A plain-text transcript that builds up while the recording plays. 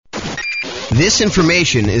This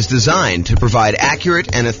information is designed to provide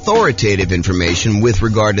accurate and authoritative information with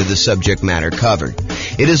regard to the subject matter covered.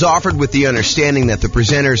 It is offered with the understanding that the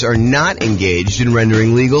presenters are not engaged in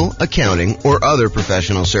rendering legal, accounting, or other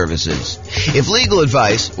professional services. If legal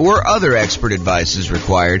advice or other expert advice is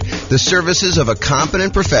required, the services of a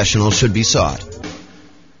competent professional should be sought.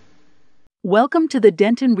 Welcome to the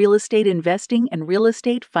Denton Real Estate Investing and Real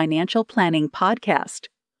Estate Financial Planning Podcast.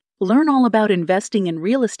 Learn all about investing in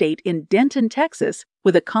real estate in Denton, Texas,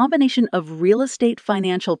 with a combination of real estate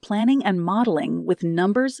financial planning and modeling with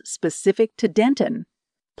numbers specific to Denton,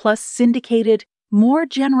 plus syndicated, more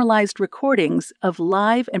generalized recordings of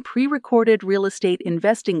live and pre-recorded real estate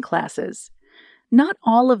investing classes, not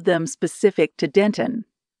all of them specific to Denton.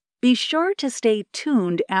 Be sure to stay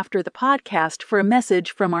tuned after the podcast for a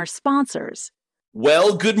message from our sponsors.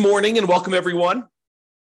 Well, good morning and welcome, everyone.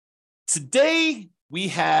 Today, we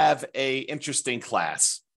have an interesting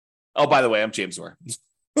class. Oh, by the way, I'm James Orr.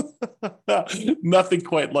 Nothing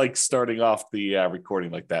quite like starting off the recording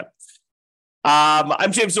like that.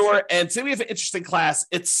 I'm James Orr, and today we have an interesting class.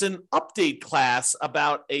 It's an update class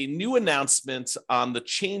about a new announcement on the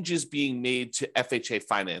changes being made to FHA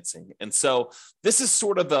financing. And so this is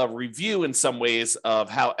sort of a review in some ways of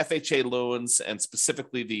how FHA loans and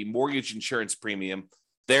specifically the mortgage insurance premium,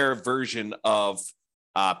 their version of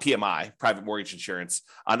PMI, private mortgage insurance,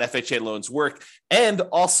 on FHA loans work, and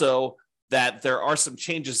also that there are some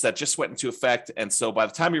changes that just went into effect. And so by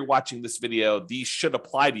the time you're watching this video, these should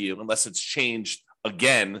apply to you unless it's changed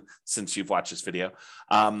again since you've watched this video.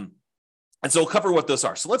 And so we'll cover what those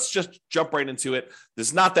are. So let's just jump right into it.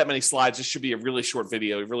 There's not that many slides. This should be a really short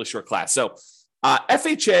video, a really short class. So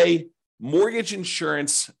FHA mortgage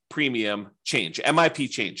insurance premium change, MIP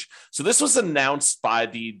change. So this was announced by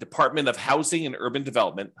the Department of Housing and Urban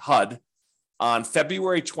Development, HUD, on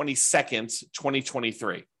February 22nd,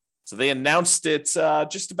 2023. So they announced it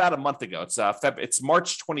just about a month ago. It's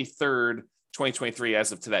March 23rd, 2023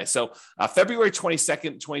 as of today. So February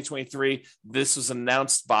 22nd, 2023, this was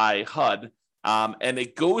announced by HUD, and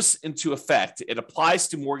it goes into effect. It applies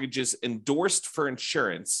to mortgages endorsed for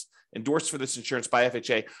this insurance by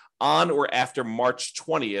FHA on or after March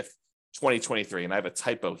 20th, 2023. And I have a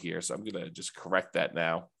typo here, so I'm going to just correct that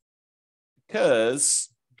now because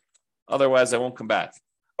otherwise I won't come back.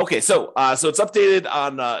 Okay, so it's updated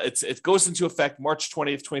on, it goes into effect March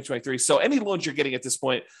 20th, 2023. So any loans you're getting at this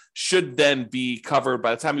point should then be covered.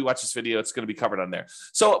 By the time you watch this video, it's going to be covered on there.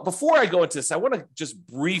 So before I go into this, I want to just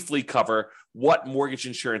briefly cover what mortgage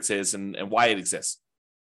insurance is and why it exists.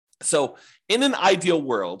 So in an ideal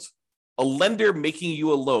world, a lender making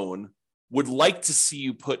you a loan would like to see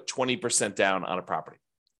you put 20% down on a property.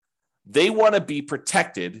 They want to be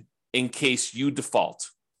protected in case you default.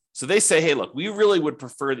 So they say, hey, look, we really would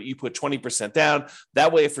prefer that you put 20% down.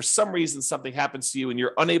 That way, if for some reason something happens to you and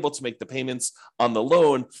you're unable to make the payments on the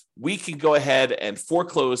loan, we can go ahead and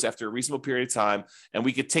foreclose after a reasonable period of time, and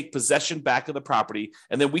we could take possession back of the property,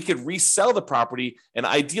 and then we could resell the property and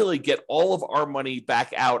ideally get all of our money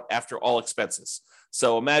back out after all expenses.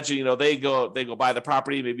 So imagine, they go buy the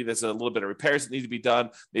property. Maybe there's a little bit of repairs that need to be done.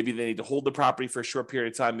 Maybe they need to hold the property for a short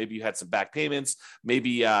period of time. Maybe you had some back payments.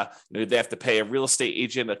 Maybe they have to pay a real estate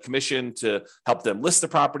agent a commission to help them list the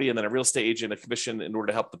property, and then a real estate agent a commission in order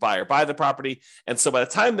to help the buyer buy the property. And so by the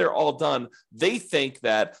time they're all done, they think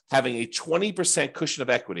that having a 20% cushion of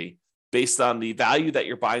equity based on the value that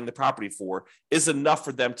you're buying the property for is enough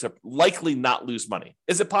for them to likely not lose money.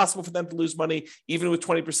 Is it possible for them to lose money even with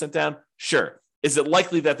 20% down? Sure. Is it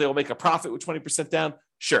likely that they'll make a profit with 20% down?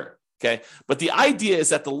 Sure. Okay. But the idea is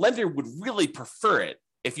that the lender would really prefer it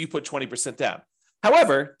if you put 20% down.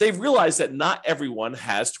 However, they've realized that not everyone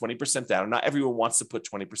has 20% down, or not everyone wants to put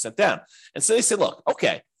 20% down. And so they say, look,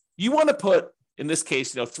 okay, you want to put, in this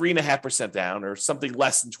case, 3.5% down or something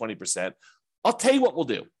less than 20%. I'll tell you what we'll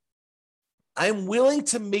do. I'm willing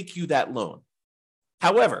to make you that loan.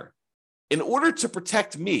 However, in order to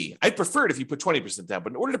protect me, I'd prefer it if you put 20% down,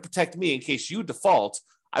 but in order to protect me in case you default,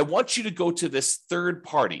 I want you to go to this third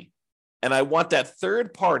party, and I want that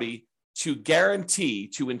third party to guarantee,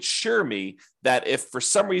 to ensure me that if for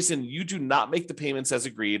some reason you do not make the payments as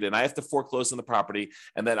agreed and I have to foreclose on the property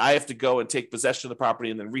and then I have to go and take possession of the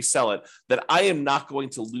property and then resell it, that I am not going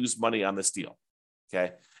to lose money on this deal.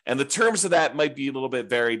 Okay. And the terms of that might be a little bit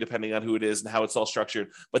varied depending on who it is and how it's all structured.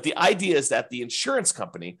 But the idea is that the insurance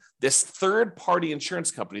company, this third-party insurance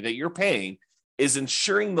company that you're paying, is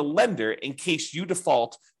insuring the lender in case you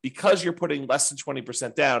default because you're putting less than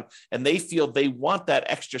 20% down, and they feel they want that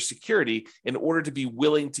extra security in order to be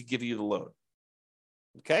willing to give you the loan.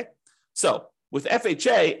 Okay? So with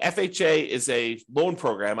FHA is a loan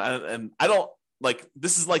program, and I don't like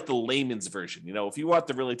this is like the layman's version. If you want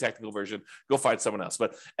the really technical version, go find someone else.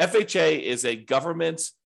 But FHA is a government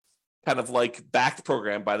kind of like backed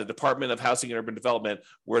program by the Department of Housing and Urban Development,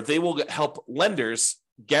 where they will help lenders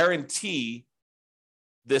guarantee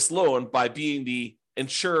this loan by being the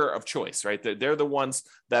insurer of choice, right? They're the ones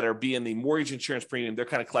that are being the mortgage insurance premium. They're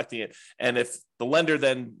kind of collecting it. And if the lender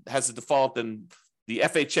then has a default, then the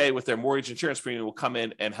FHA with their mortgage insurance premium will come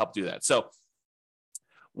in and help do that. So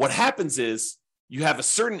what happens is you have a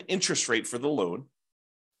certain interest rate for the loan.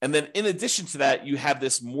 And then in addition to that, you have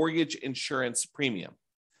this mortgage insurance premium.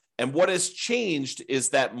 And what has changed is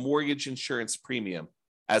that mortgage insurance premium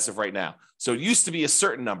as of right now. So it used to be a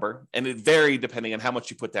certain number, and it varied depending on how much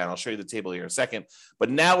you put down. I'll show you the table here in a second. But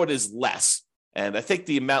now it is less. And I think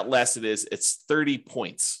the amount less it's 30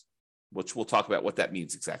 points, which we'll talk about what that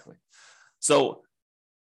means exactly. So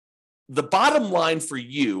the bottom line for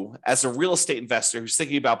you as a real estate investor who's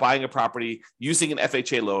thinking about buying a property using an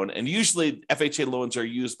FHA loan, and usually FHA loans are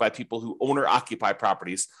used by people who own or occupy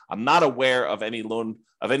properties. I'm not aware of any loan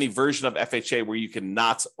of any version of FHA where you can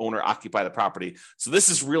not own or occupy the property. So this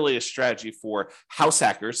is really a strategy for house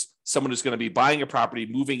hackers, someone who's going to be buying a property,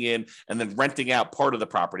 moving in, and then renting out part of the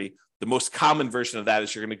property. The most common version of that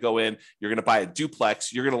is you're going to go in, you're going to buy a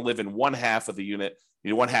duplex, you're going to live in one half of the unit,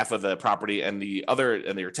 one half of the property, and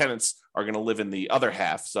your tenants are going to live in the other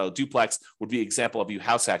half. So duplex would be an example of you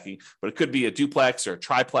house hacking, but it could be a duplex or a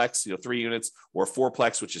triplex, 3 units, or a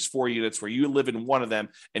fourplex, which is 4 units, where you live in one of them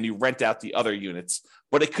and you rent out the other units.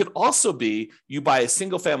 But it could also be you buy a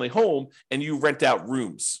single family home and you rent out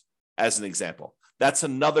rooms, as an example. That's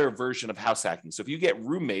another version of house hacking. So if you get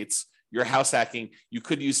roommates, you're house hacking. You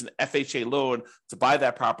could use an FHA loan to buy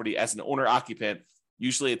that property as an owner occupant.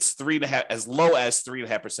 Usually it's 3.5%, as low as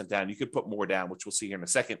 3.5% down. You could put more down, which we'll see here in a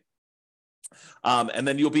second. And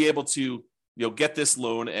then you'll be able to get this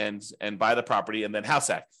loan and buy the property and then house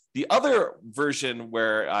hack. The other version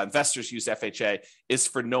where investors use FHA is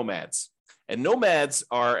for nomads. And nomads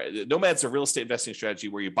are a real estate investing strategy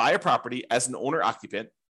where you buy a property as an owner occupant.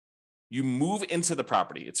 You move into the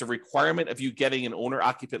property. It's a requirement of you getting an owner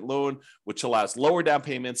occupant loan, which allows lower down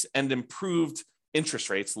payments and improved interest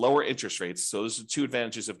rates, lower interest rates. So those are 2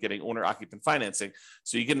 advantages of getting owner occupant financing.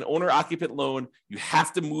 So you get an owner occupant loan. You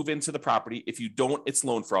have to move into the property. If you don't, it's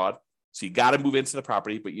loan fraud. So you got to move into the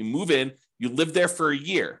property, but you move in, you live there for a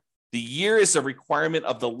year. The year is a requirement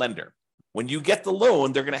of the lender. When you get the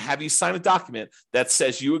loan, they're going to have you sign a document that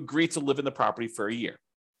says you agree to live in the property for a year.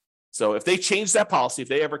 So if they change that policy, if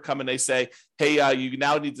they ever come and they say, hey, you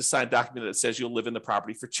now need to sign a document that says you'll live in the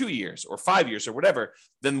property for 2 years or 5 years or whatever,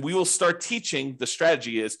 then we will start teaching the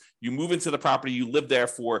strategy is you move into the property, you live there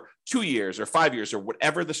for 2 years or 5 years or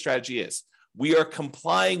whatever the strategy is. We are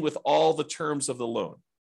complying with all the terms of the loan.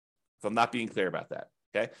 If I'm not being clear about that.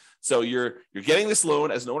 Okay. So you're getting this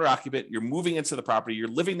loan as an owner occupant, you're moving into the property, you're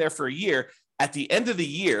living there for a year. At the end of the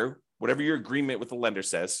year, whatever your agreement with the lender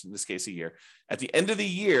says, in this case, a year, at the end of the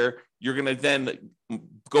year, you're going to then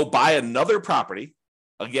go buy another property,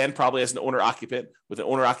 again, probably as an owner occupant with an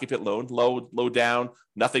owner occupant loan, low down,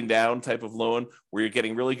 nothing down type of loan where you're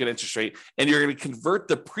getting really good interest rate. And you're going to convert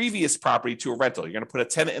the previous property to a rental. You're going to put a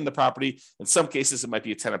tenant in the property. In some cases, it might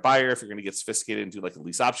be a tenant buyer if you're going to get sophisticated and do like a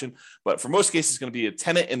lease option. But for most cases, it's going to be a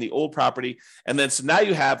tenant in the old property. And then so now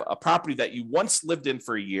you have a property that you once lived in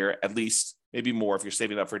for a year, at least, maybe more if you're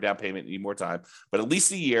saving up for a down payment, you need more time, but at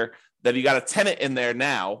least a year. That you got a tenant in there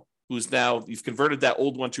now you've converted that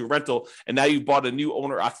old one to a rental, and now you bought a new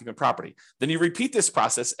owner occupant property. Then you repeat this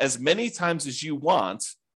process as many times as you want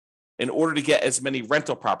in order to get as many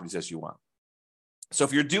rental properties as you want. So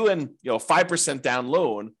if you're doing 5% down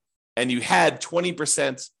loan and you had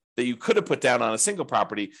 20% that you could have put down on a single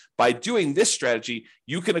property, by doing this strategy,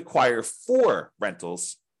 you can acquire 4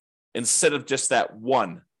 rentals instead of just that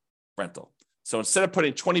 1 rental. So instead of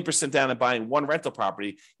putting 20% down and buying 1 rental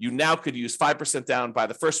property, you now could use 5% down, buy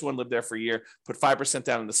the first one, live there for a year, put 5%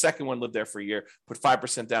 down in the second one, live there for a year, put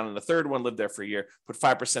 5% down in the third one, live there for a year, put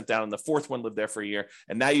 5% down in the fourth one, live there for a year.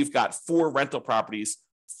 And now you've got 4 rental properties,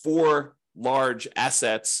 4 large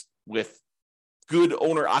assets with good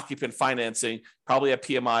owner occupant financing, probably a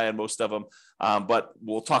PMI on most of them. But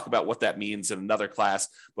we'll talk about what that means in another class.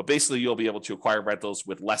 But basically, you'll be able to acquire rentals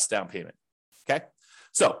with less down payment. Okay.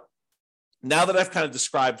 So now that I've kind of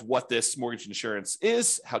described what this mortgage insurance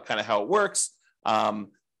is, how it works,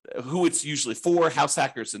 who it's usually for, house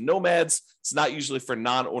hackers and nomads. It's not usually for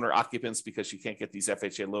non-owner occupants because you can't get these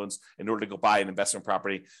FHA loans in order to go buy an investment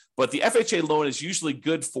property. But the FHA loan is usually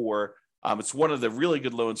good for It's one of the really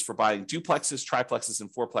good loans for buying duplexes, triplexes,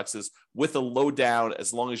 and fourplexes with a low down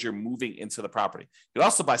as long as you're moving into the property. You can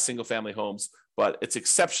also buy single family homes, but it's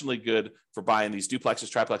exceptionally good for buying these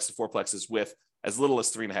duplexes, triplexes, fourplexes with as little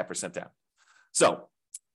as 3.5% down. So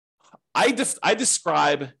I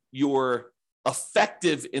describe your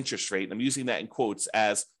effective interest rate, and I'm using that in quotes,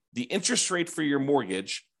 as the interest rate for your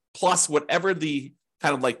mortgage plus whatever the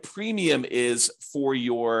kind of like premium is for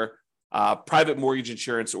your private mortgage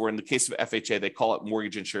insurance, or in the case of FHA, they call it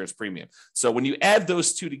mortgage insurance premium. So when you add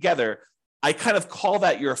those two together, I kind of call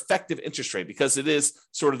that your effective interest rate, because it is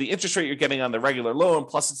sort of the interest rate you're getting on the regular loan,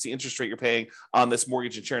 plus it's the interest rate you're paying on this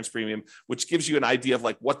mortgage insurance premium, which gives you an idea of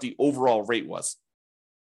like what the overall rate was.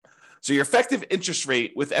 So your effective interest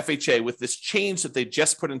rate with FHA, with this change that they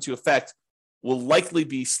just put into effect, will likely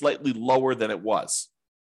be slightly lower than it was.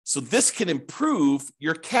 So this can improve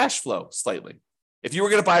your cash flow slightly. If you were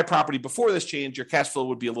going to buy a property before this change, your cash flow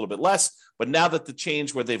would be a little bit less. But now that the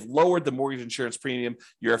change where they've lowered the mortgage insurance premium,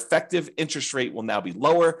 your effective interest rate will now be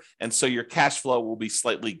lower. And so your cash flow will be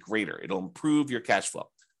slightly greater. It'll improve your cash flow.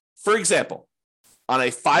 For example, on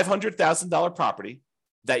a $500,000 property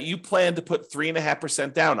that you plan to put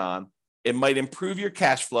 3.5% down on, it might improve your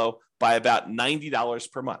cash flow by about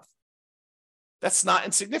 $90 per month. That's not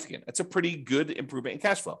insignificant. That's a pretty good improvement in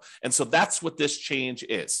cash flow. And so that's what this change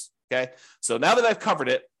is. Okay. So now that I've covered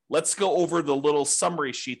it, let's go over the little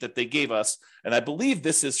summary sheet that they gave us. And I believe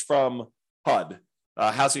this is from HUD,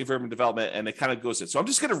 Housing and Urban Development, and it kind of goes in. So I'm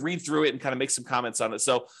just going to read through it and kind of make some comments on it.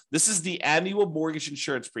 So this is the annual mortgage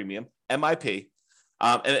insurance premium, MIP,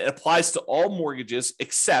 and it applies to all mortgages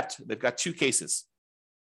except they've got two cases: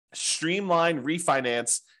 streamlined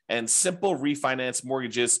refinance and simple refinance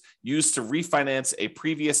mortgages used to refinance a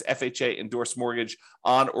previous FHA endorsed mortgage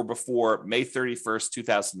on or before May 31st,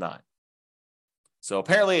 2009. So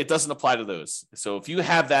apparently it doesn't apply to those. So if you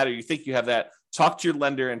have that, or you think you have that, talk to your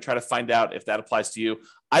lender and try to find out if that applies to you.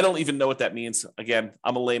 I don't even know what that means. Again,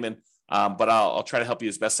 I'm a layman, but I'll try to help you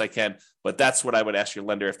as best I can. But that's what I would ask your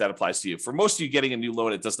lender if that applies to you. For most of you getting a new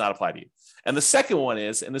loan, it does not apply to you. And the second one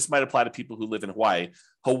is, and this might apply to people who live in Hawaii,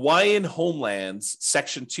 Hawaiian Homelands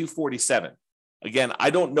Section 247. Again,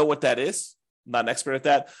 I don't know what that is. I'm not an expert at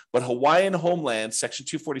that, but Hawaiian Homeland Section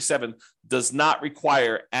 247 does not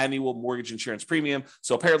require annual mortgage insurance premium.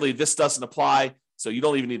 So apparently this doesn't apply. So you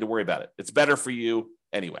don't even need to worry about it. It's better for you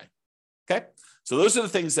anyway. Okay. So those are the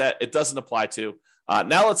things that it doesn't apply to.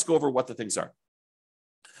 Now let's go over what the things are.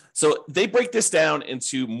 So they break this down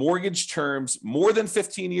into mortgage terms more than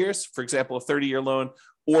 15 years, for example, a 30-year loan,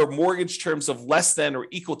 or mortgage terms of less than or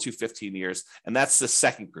equal to 15 years. And that's the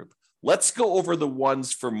second group. Let's go over the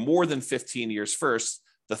ones for more than 15 years first,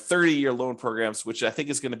 the 30-year loan programs, which I think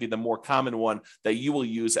is going to be the more common one that you will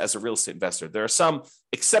use as a real estate investor. There are some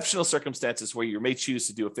exceptional circumstances where you may choose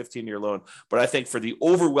to do a 15-year loan, but I think for the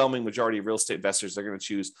overwhelming majority of real estate investors, they're going to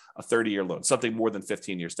choose a 30-year loan, something more than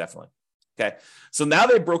 15 years, definitely. Okay. So now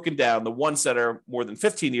they've broken down the ones that are more than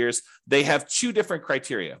 15 years. They have two different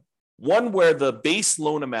criteria. One where the base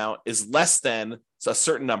loan amount is less than a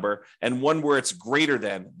certain number, and one where it's greater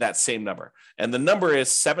than that same number. And the number is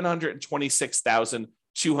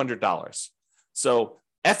 $726,200. So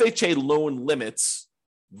FHA loan limits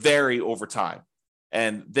vary over time.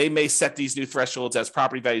 And they may set these new thresholds as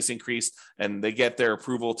property values increase and they get their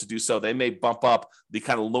approval to do so. They may bump up the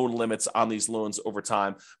kind of loan limits on these loans over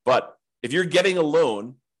time. But if you're getting a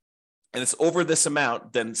loan and it's over this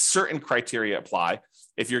amount, then certain criteria apply.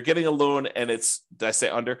 If you're getting a loan and it's, did I say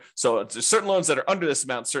under? So there's certain loans that are under this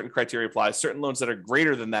amount, certain criteria apply. Certain loans that are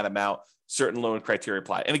greater than that amount, certain loan criteria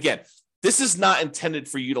apply. And again, this is not intended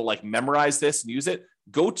for you to like memorize this and use it.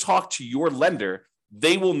 Go talk to your lender.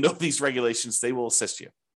 They will know these regulations. They will assist you.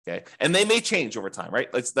 Okay. And they may change over time, right?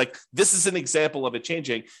 It's like, this is an example of it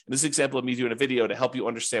changing. And this is an example of me doing a video to help you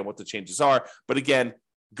understand what the changes are. But again,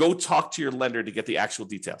 go talk to your lender to get the actual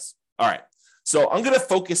details. All right. So I'm going to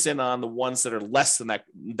focus in on the ones that are less than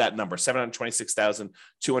that number,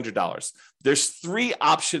 $726,200. There's three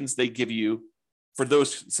options they give you for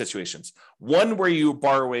those situations. One where you're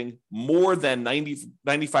borrowing more than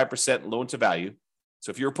 95% loan to value.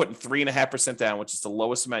 So if you're putting 3.5% down, which is the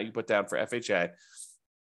lowest amount you put down for FHA,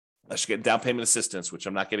 unless you're getting down payment assistance, which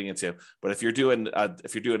I'm not getting into. But if you're doing an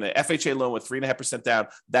FHA loan with 3.5% down,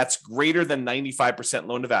 that's greater than 95%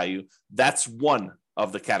 loan to value. That's one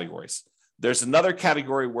of the categories. There's another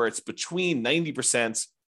category where it's between 90%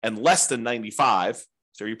 and less than 95.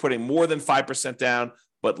 So you're putting more than 5% down,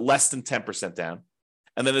 but less than 10% down.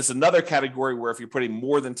 And then there's another category where if you're putting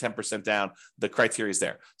more than 10% down, the criteria is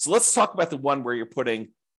there. So let's talk about the one where you're putting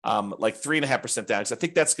like 3.5% down, because I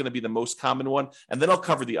think that's going to be the most common one. And then I'll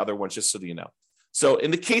cover the other ones just so that you know. So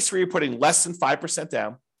in the case where you're putting less than 5%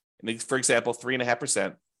 down, for example,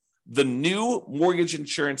 3.5%, the new mortgage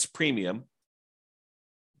insurance premium,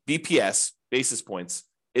 BPS, basis points,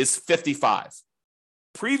 is 55.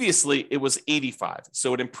 Previously, it was 85.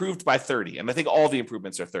 So it improved by 30. And I think all the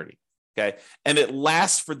improvements are 30. Okay. And it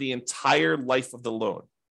lasts for the entire life of the loan.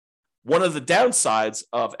 One of the downsides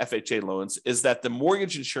of FHA loans is that the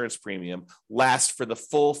mortgage insurance premium lasts for the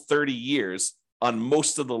full 30 years on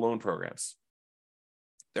most of the loan programs.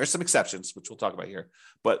 There are some exceptions, which we'll talk about here,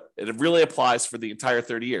 but it really applies for the entire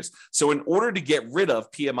 30 years. So in order to get rid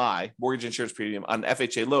of PMI, mortgage insurance premium, on an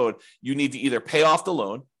FHA loan, you need to either pay off the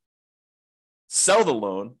loan, sell the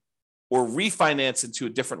loan, or refinance into a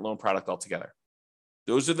different loan product altogether.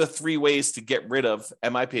 Those are the three ways to get rid of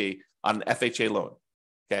MIP on an FHA loan.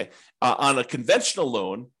 Okay. On a conventional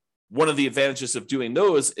loan, one of the advantages of doing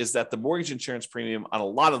those is that the mortgage insurance premium on a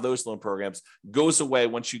lot of those loan programs goes away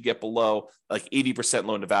once you get below like 80%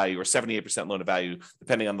 loan to value or 78% loan to value,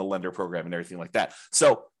 depending on the lender program and everything like that.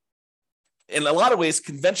 So in a lot of ways,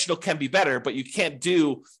 conventional can be better, but you can't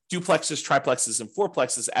do duplexes, triplexes, and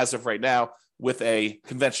fourplexes as of right now with a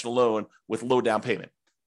conventional loan with low down payment.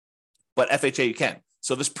 But FHA you can.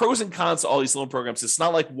 So there's pros and cons to all these loan programs. It's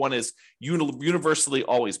not like one is universally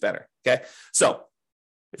always better. Okay. So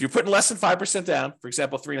if you're putting less than 5% down, for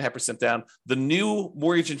example, 3.5% down, the new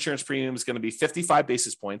mortgage insurance premium is going to be 55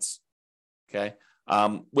 basis points. Okay.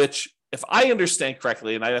 Which, if I understand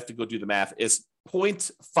correctly, and I have to go do the math, is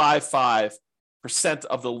 0.55%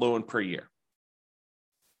 of the loan per year.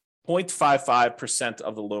 0.55%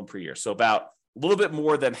 of the loan per year. So about a little bit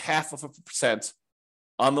more than 0.5%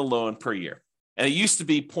 on the loan per year. And it used to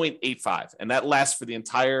be 0.85, and that lasts for the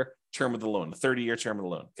entire term of the loan, the 30-year term of the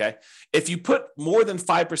loan, okay? If you put more than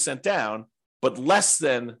 5% down, but less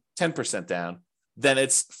than 10% down, then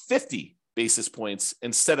it's 50 basis points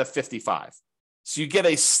instead of 55. So you get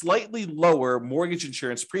a slightly lower mortgage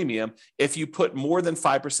insurance premium if you put more than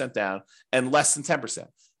 5% down and less than 10%.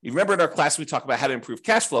 You remember in our class, we talked about how to improve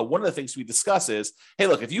cash flow. One of the things we discuss is, hey,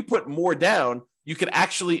 look, if you put more down, you can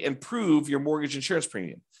actually improve your mortgage insurance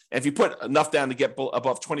premium. And if you put enough down to get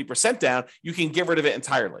above 20% down, you can get rid of it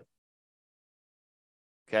entirely.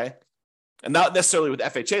 Okay. And not necessarily with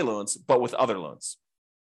FHA loans, but with other loans.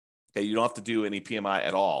 Okay. You don't have to do any PMI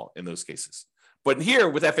at all in those cases. But here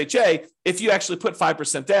with FHA, if you actually put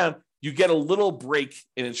 5% down, you get a little break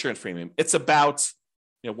in insurance premium. It's about,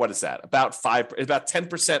 what is that? About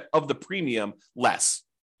 10% of the premium less.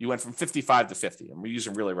 You went from 55 to 50. And we're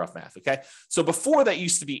using really rough math. Okay. So before that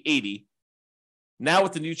used to be 80. Now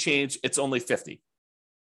with the new change, it's only 50.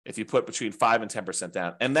 If you put between 5 and 10%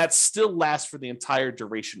 down, and that still lasts for the entire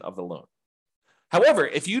duration of the loan. However,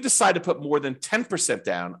 if you decide to put more than 10%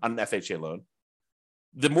 down on an FHA loan,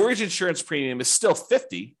 the mortgage insurance premium is still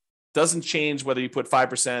 50, doesn't change whether you put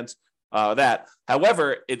 5%, that.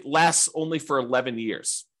 However, it lasts only for 11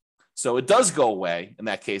 years. So it does go away in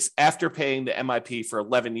that case after paying the MIP for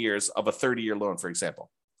 11 years of a 30-year loan, for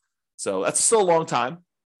example. So that's still a long time,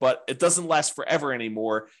 but it doesn't last forever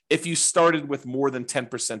anymore if you started with more than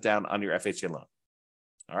 10% down on your FHA loan.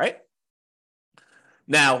 All right.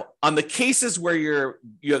 Now, on the cases where your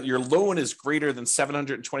loan is greater than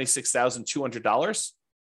 $726,200,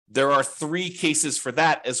 there are 3 cases for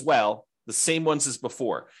that as well, the same ones as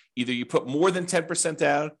before. Either you put more than 10%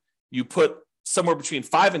 down, you put somewhere between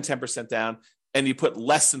 5 and 10% down, and you put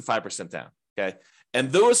less than 5% down. Okay.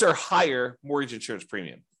 And those are higher mortgage insurance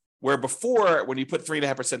premium. Where before, when you put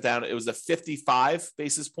 3.5% down, it was a 55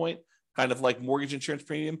 basis point, kind of like mortgage insurance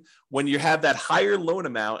premium. When you have that higher loan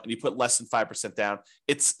amount and you put less than 5% down,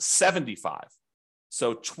 it's 75.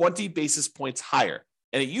 So 20 basis points higher.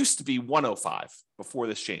 And it used to be 105 before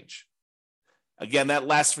this change. Again, that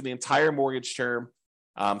lasts for the entire mortgage term.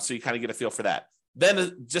 So you kind of get a feel for that.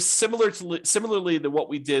 Then just similarly to what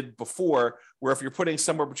we did before, where if you're putting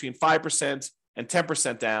somewhere between 5% and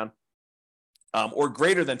 10% down, or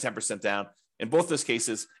greater than 10% down, in both those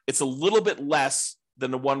cases, it's a little bit less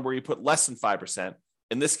than the one where you put less than 5%.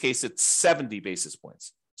 In this case, it's 70 basis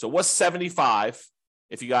points. So it was 75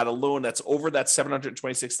 if you got a loan that's over that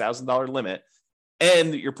 $726,000 limit,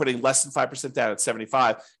 and you're putting less than 5% down, it's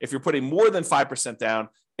 75. If you're putting more than 5% down,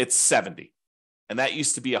 it's 70. And that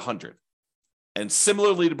used to be 100. And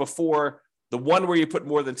similarly to before, the one where you put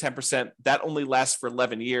more than 10%, that only lasts for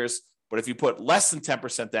 11 years. But if you put less than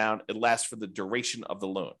 10% down, it lasts for the duration of the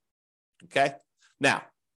loan. Okay. Now,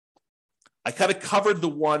 I kind of covered the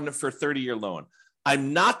one for 30-year loan.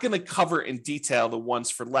 I'm not going to cover in detail the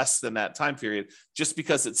ones for less than that time period, just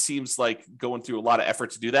because it seems like going through a lot of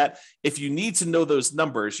effort to do that. If you need to know those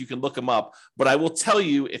numbers, you can look them up. But I will tell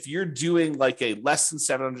you, if you're doing like a less than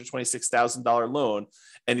 $726,000 loan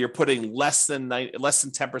and you're putting less than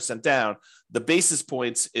 10% down, the basis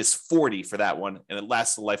points is 40 for that one, and it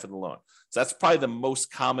lasts the life of the loan. So that's probably the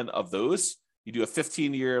most common of those. You do a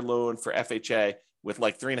 15-year loan for FHA with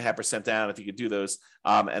like 3.5% down, if you could do those.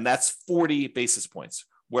 And that's 40 basis points,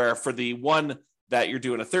 where for the one that you're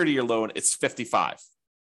doing a 30-year loan, it's 55.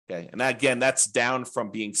 Okay. And that, again, that's down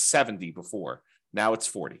from being 70 before. Now it's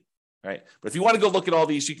 40. Right. But if you want to go look at all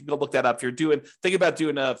these, you can go look that up. If you're think about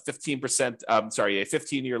doing a 15%, a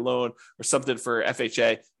 15-year loan or something for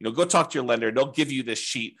FHA, go talk to your lender. They'll give you this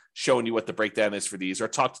sheet showing you what the breakdown is for these, or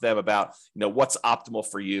talk to them about, what's optimal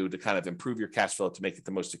for you to kind of improve your cash flow to make it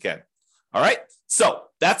the most you can. All right. So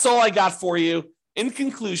that's all I got for you. In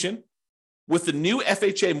conclusion, with the new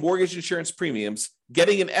FHA mortgage insurance premiums,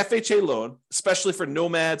 getting an FHA loan, especially for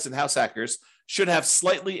nomads and house hackers, should have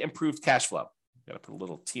slightly improved cash flow. Got to put a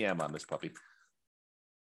little TM on this puppy.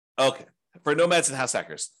 Okay. For nomads and house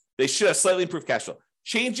hackers, they should have slightly improved cash flow.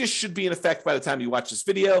 Changes should be in effect by the time you watch this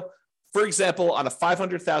video. For example, on a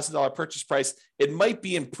 $500,000 purchase price, it might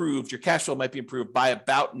be improved. Your cash flow might be improved by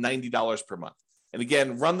about $90 per month. And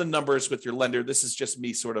again, run the numbers with your lender. This is just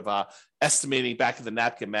me sort of estimating back of the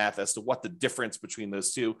napkin math as to what the difference between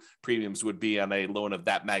those two premiums would be on a loan of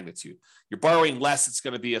that magnitude. You're borrowing less, it's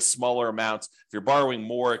going to be a smaller amount. If you're borrowing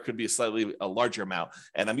more, it could be a larger amount.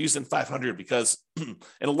 And I'm using 500 because in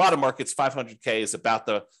a lot of markets, 500K is about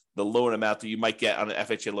the loan amount that you might get on an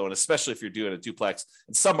FHA loan, especially if you're doing a duplex.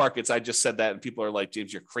 In some markets, I just said that and people are like,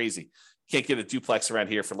 James, you're crazy. You can't get a duplex around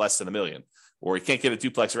here for less than $1 million. Or you can't get a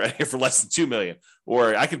duplex around here for less than $2 million,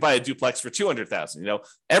 or I could buy a duplex for $200,000.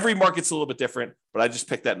 Every market's a little bit different, but I just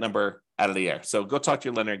picked that number out of the air. So go talk to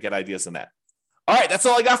your lender and get ideas on that. All right, that's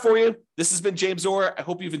all I got for you. This has been James Orr. I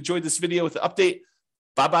hope you've enjoyed this video with the update.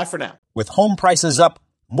 Bye-bye for now. With home prices up,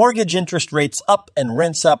 mortgage interest rates up, and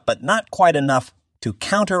rents up, but not quite enough to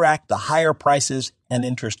counteract the higher prices and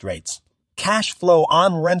interest rates. Cash flow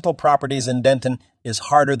on rental properties in Denton is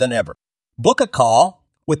harder than ever. Book a call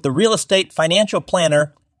with the Real Estate Financial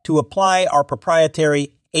Planner to apply our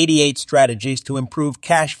proprietary 88 strategies to improve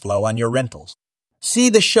cash flow on your rentals. See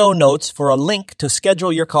the show notes for a link to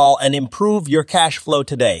schedule your call and improve your cash flow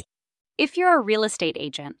today. If you're a real estate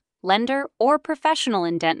agent, lender, or professional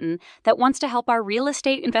in Denton that wants to help our real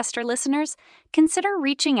estate investor listeners, consider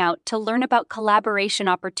reaching out to learn about collaboration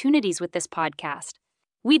opportunities with this podcast.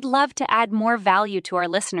 We'd love to add more value to our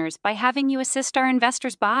listeners by having you assist our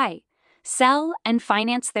investors buy, sell, and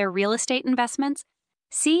finance their real estate investments.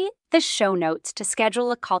 See the show notes to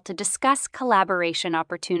schedule a call to discuss collaboration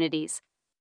opportunities.